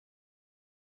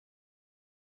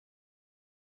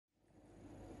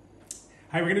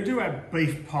Hey, we're going to do our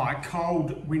beef pie,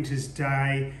 cold winter's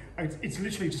day. It's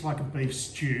literally just like a beef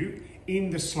stew in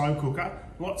the slow cooker.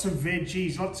 Lots of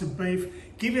veggies, lots of beef.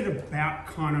 Give it about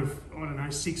kind of, I don't know,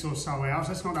 6 or so hours.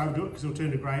 Let's not overdo it because it'll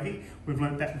turn to gravy. We've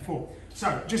learnt that before.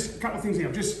 So just a couple of things here.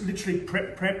 I've just literally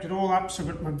prepped it all up. So I've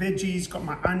got my veggies, got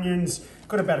my onions,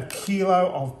 got about 1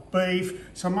 kilo of beef.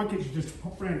 So I might get you to just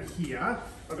pop around here.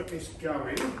 I've got this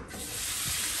going.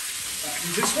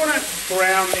 You just want to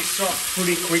brown this off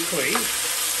pretty quickly,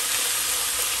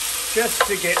 just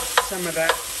to get some of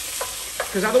that,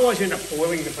 because otherwise you end up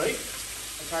boiling the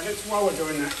beef. Okay, that's why we're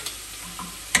doing that.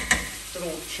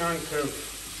 Little chunk of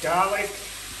garlic,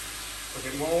 a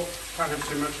bit more, can't have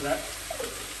too much of that.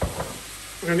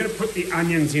 And I'm going to put the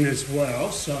onions in as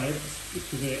well, so I'm going to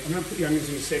put the onions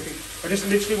in a second. I just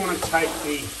literally want to take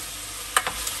the,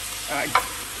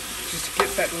 just to get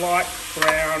that light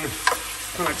brown,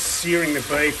 kind of searing the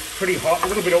beef, pretty hot, a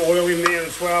little bit of oil in there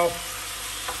as well.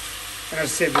 And as I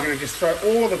said, we're going to just throw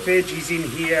all the veggies in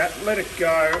here, let it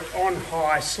go on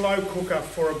high, slow cooker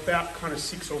for about kind of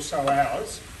 6 or so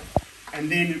hours. And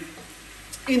then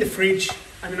in the fridge,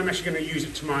 and then I'm actually going to use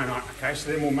it tomorrow night, okay?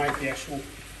 So then we'll make the actual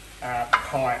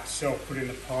pie itself, put in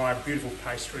the pie, beautiful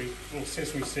pastry, little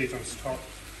sesame seeds on top,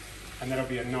 and that'll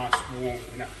be a nice warm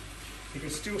dinner. You can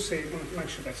still see, make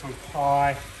sure that's on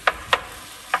high.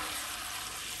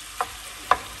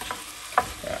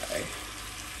 Okay.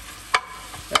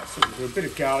 That's a bit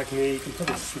of garlic in there, you can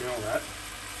probably smell that.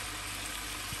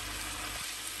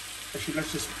 Actually,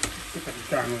 let's just get that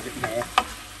going a little bit more.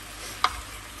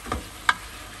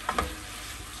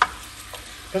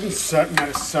 Doesn't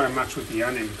matter so much with the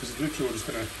onion because it's literally all just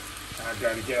going to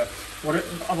go together. What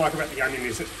I like about the onion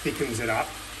is it thickens it up,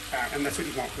 and that's what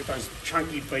you want with those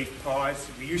chunky beef pies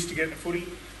we used to get at the footy.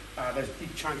 Those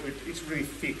big chunky, it's really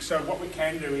thick. So what we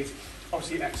can do is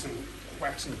obviously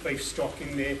whack some beef stock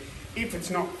in there. If it's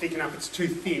not thick enough, it's too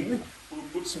thin, we'll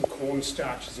put some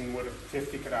cornstarches in order to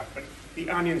thick it up. But the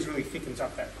onions really thickens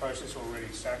up that process already.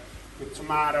 So with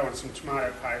tomato and some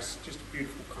tomato paste, just a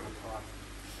beautiful kind of pie.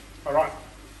 All right.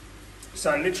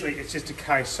 So literally it's just a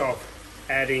case of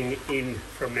adding in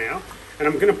from now. And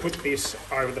I'm going to put this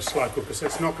over the slow cooker so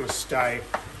it's not going to stay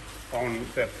on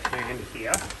the pan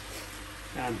here.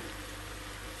 So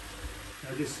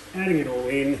just adding it all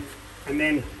in and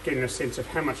then getting a sense of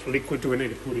how much liquid do we need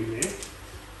to put in there.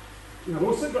 And I've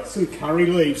also got some curry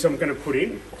leaves I'm going to put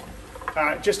in.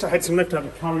 Just I had some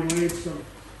leftover curry leaves from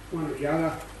one of the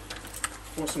other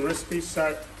awesome recipes.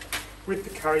 So with the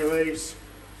curry leaves,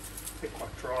 they're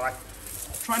quite dry.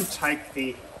 Try and take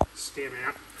the stem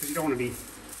out because you don't want to be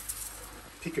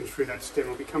picking through that stem.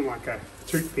 It'll become like a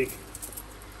toothpick.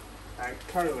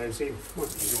 Curry leaves in.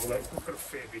 Might be all that. I've got a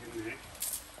fair bit in there.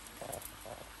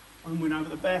 One went over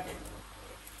the back.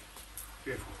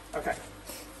 Beautiful. Okay.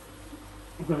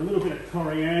 I've got a little bit of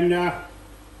coriander.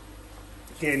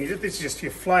 Again, this is just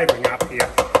your flavouring up here.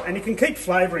 And you can keep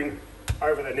flavouring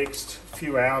over the next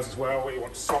few hours as well where you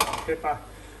want salt and pepper.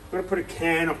 I'm going to put a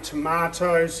can of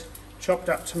tomatoes, chopped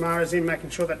up tomatoes in, making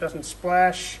sure that doesn't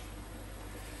splash.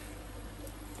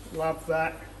 Love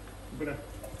that. A bit of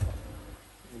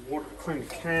water to clean the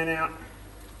can out,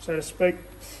 so to speak.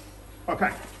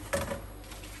 Okay,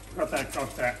 got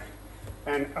that.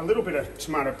 And a little bit of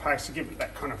tomato paste to give it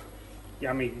that kind of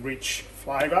yummy, rich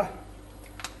flavour.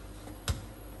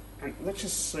 And let's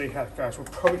just see how it goes. We're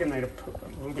probably going to need to put a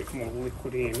little bit more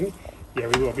liquid in. Yeah,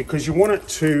 we will, because you want it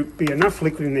to be enough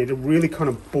liquid in there to really kind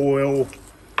of boil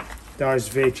those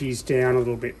veggies down a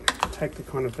little bit. Take the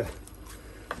kind of the,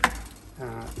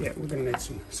 yeah, we're going to need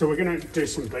some. So we're going to do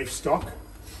some beef stock.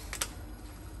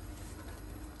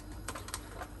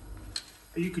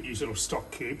 You could use little stock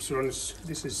cubes.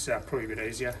 This is probably a bit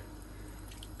easier.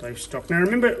 Beef stock. Now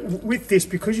remember, with this,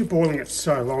 because you're boiling it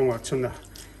so long, or it's on the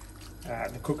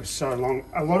cooker so long,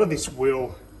 a lot of this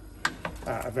will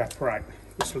evaporate,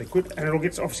 this liquid, and it'll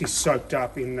get obviously soaked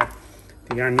up in the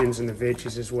onions and the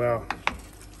veggies as well.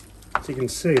 So you can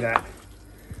see that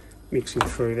mixing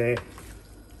through there.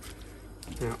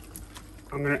 Now,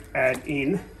 I'm going to add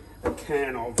in a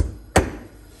can of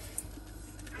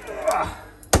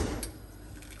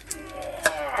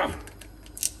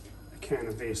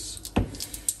this.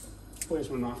 Where's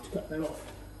my knife to cut that off?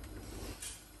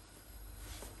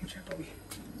 Watch out, Bobby.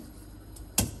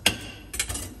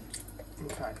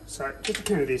 Okay, so just a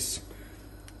can of this,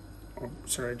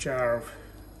 a jar of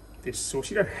this sauce.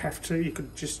 You don't have to, you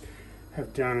could just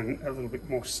have done a little bit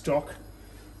more stock,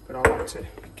 but I like to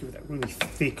give it that really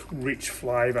thick, rich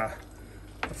flavour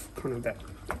of kind of that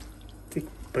thick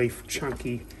beef,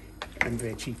 chunky and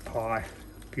veggie pie.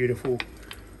 Beautiful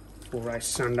for a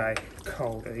Sunday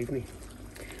cold evening.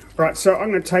 Right, so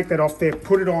I'm going to take that off there,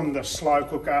 put it on the slow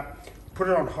cooker, put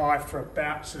it on high for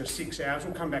about sort of 6 hours.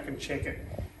 We'll come back and check it.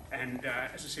 And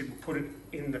as I said, we'll put it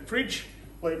in the fridge,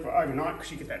 leave it for overnight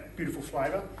because you get that beautiful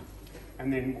flavour.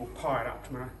 And then we'll pie it up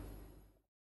tomorrow.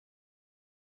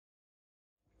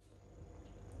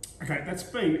 Okay, that's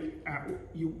been,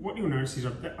 what you'll notice is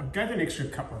I gave it an extra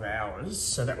couple of hours,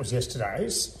 so that was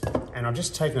yesterday's, and I've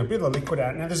just taken a bit of the liquid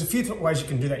out. Now there's a few different ways you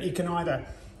can do that. You can either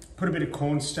put a bit of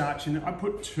cornstarch in it. I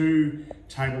put 2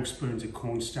 tablespoons of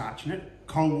cornstarch in it,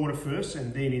 cold water first,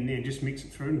 and then in there just mix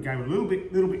it through and go a little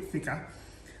bit thicker.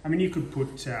 I mean, you could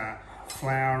put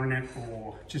flour in it,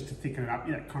 or just to thicken it up,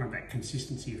 you know, kind of that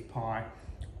consistency of pie,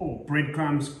 or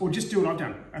breadcrumbs, or just do what I've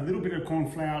done. A little bit of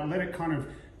corn flour, let it kind of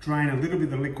drain a little bit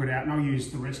of the liquid out, and I'll use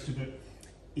the rest of it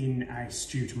in a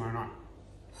stew tomorrow night.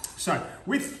 So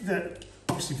with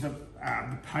obviously the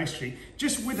pastry,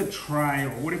 just with a tray or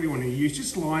whatever you want to use,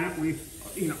 just line it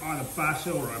with, you know, either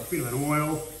butter or a bit of an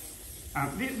oil.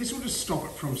 This will just stop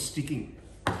it from sticking.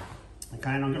 Okay,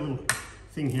 and I've got a little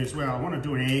thing here as well. I want to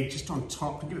do an egg just on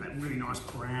top to give it that really nice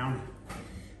brown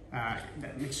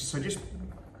that mixture. So just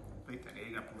beat that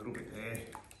egg up a little bit there.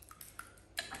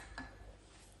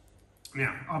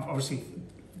 Now, I've obviously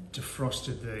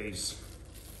defrosted these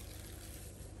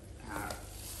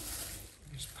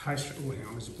pastry. Oh, hang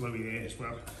on, there's a bluey there as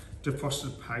well.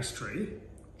 Defrosted pastry.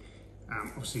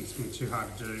 Obviously, it's going to be too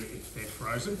hard to do if they're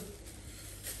frozen.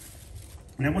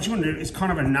 Now, what you want to do is kind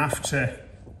of enough to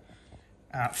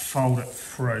fold it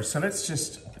through. So let's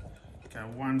just go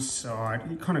one side.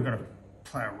 You kind of got to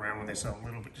play around with this a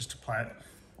little bit just to play it.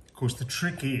 Of course, the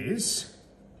trick is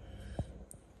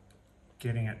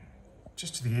getting it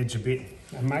just to the edge a bit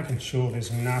and making sure there's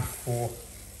enough for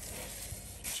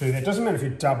two there. It doesn't matter if you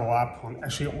double up on,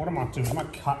 actually what I might do is I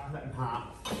might cut that in half,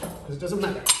 because it doesn't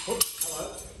matter, oops,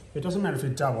 hello. It doesn't matter if you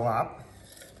double up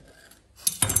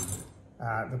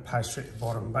the pastry at the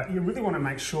bottom, but you really want to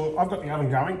make sure, I've got the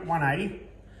oven going,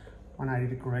 180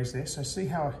 degrees there, so see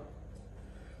how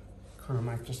I kind of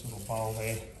make just a little bowl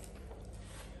there,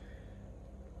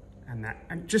 and that,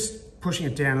 and just pushing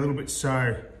it down a little bit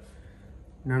so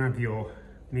none of your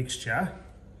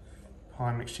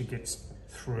pie mixture gets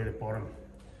through the bottom.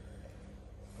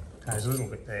 Okay, there's a little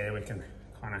bit there we can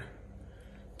kind of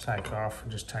take off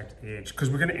and just take to the edge, because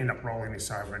we're going to end up rolling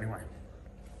this over anyway.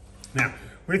 Now,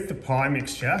 with the pie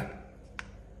mixture,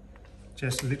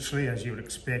 just literally as you would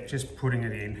expect, just putting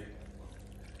it in.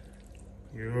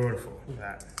 Beautiful, look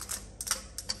at that.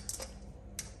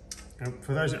 Now,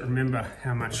 for those that remember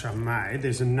how much I made,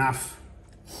 there's enough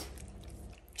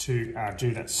to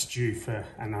do that stew for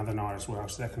another night as well,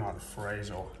 so that can either freeze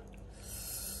or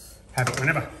have it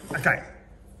whenever. Okay,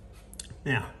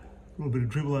 now a little bit of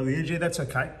dribble over the edge here, that's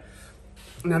okay.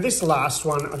 Now this last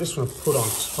one I just want to put on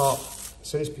top,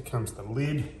 so this becomes the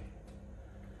lid.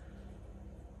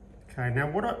 Okay, now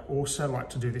what I also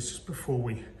like to do, this just before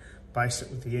we base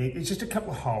it with the egg, is just a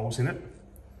couple of holes in it,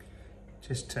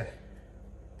 just to a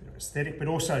bit of aesthetic, but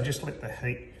also just let the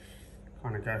heat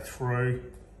kind of go through.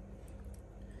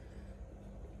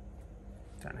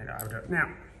 Don't need to overdo it. Now,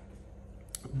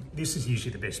 this is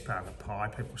usually the best part of the pie,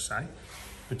 people say,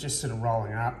 but just sort of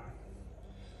rolling up.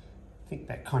 I think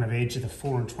that kind of edge of the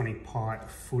 4 and 20 pie, the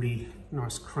footy,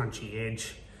 nice crunchy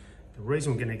edge. The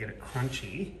reason we're going to get it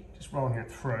crunchy, just rolling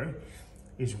it through,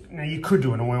 is, now you could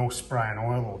do an oil, spray an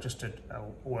oil, or just an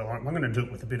oil on it. I'm going to do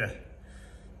it with a bit of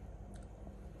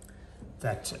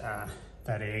that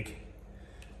egg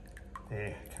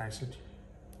there. Okay, so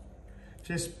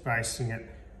just basting it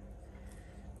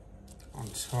on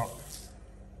top.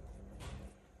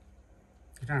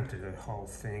 You don't have to do the whole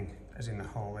thing, as in the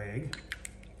whole egg,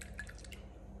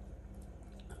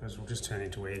 because we'll just turn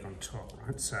into egg on top,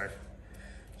 right? So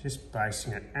just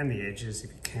basting it, and the edges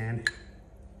if you can,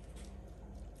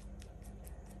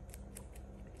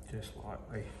 just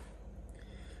lightly.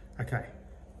 Okay,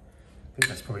 I think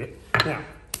that's probably it. Now,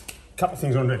 a couple of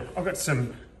things I want to do. I've got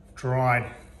some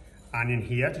dried onion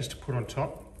here just to put on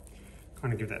top.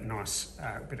 Kind of give that nice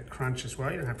bit of crunch as well.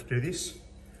 You don't have to do this.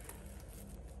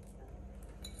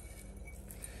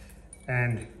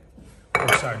 And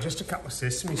also just a couple of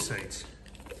sesame seeds.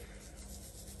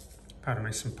 Pardon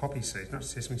me, some poppy seeds, not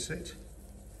sesame seeds.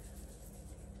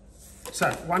 So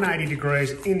 180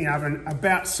 degrees in the oven,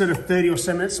 about sort of 30 or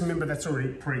so minutes. Remember, that's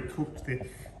already pre-cooked,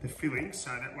 the filling, so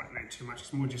that won't need too much.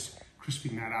 It's more just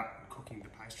crisping that up and cooking the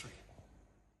pastry.